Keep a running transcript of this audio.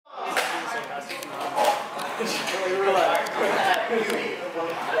We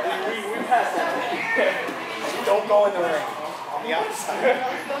passed that. Don't go in the ring. On the outside.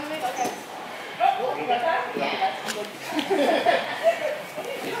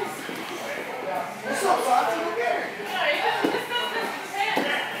 What's up, Santi?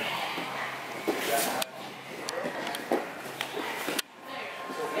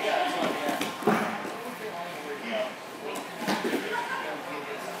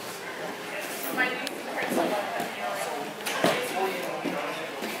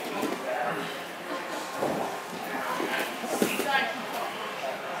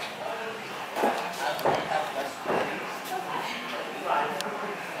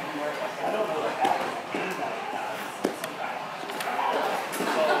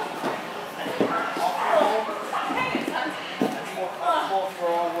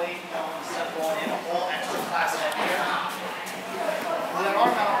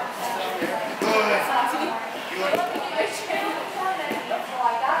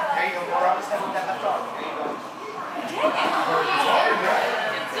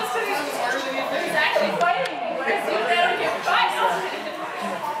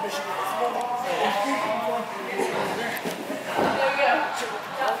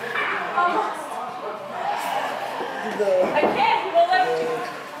 I can't, he won't let me.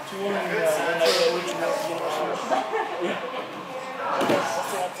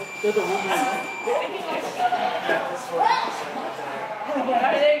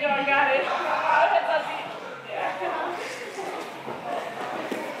 There you go, I got it. Go ahead, Santi.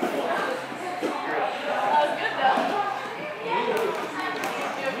 That was good though.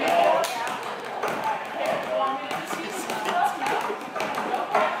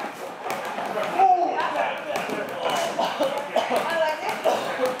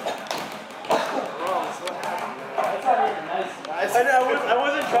 I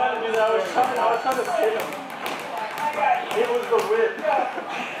wasn't trying to do that. I was trying to hit him. It was the whip.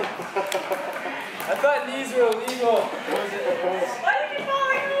 I thought knees were illegal. Why did you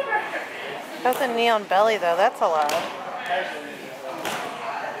falling over? That's a knee on belly though. That's a lot. I'm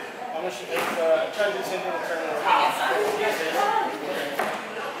gonna try to do something to turn it around.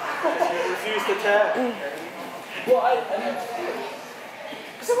 Refuse to tap. Well,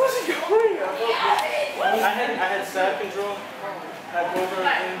 because I wasn't going. I had side control. I had over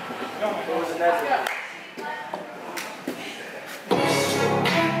everything. It was a net.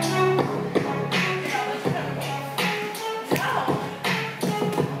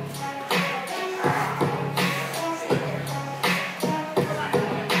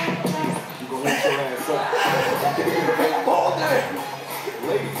 All day,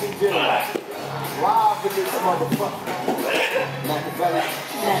 ladies and gentlemen, live in this motherfucker. Machiavelli.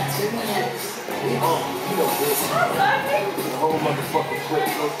 You know this. The whole motherfucking clip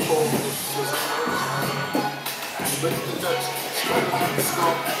goes forward. Look at the Dutch. Straight up the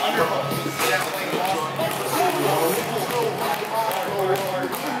skull. Underhook is definitely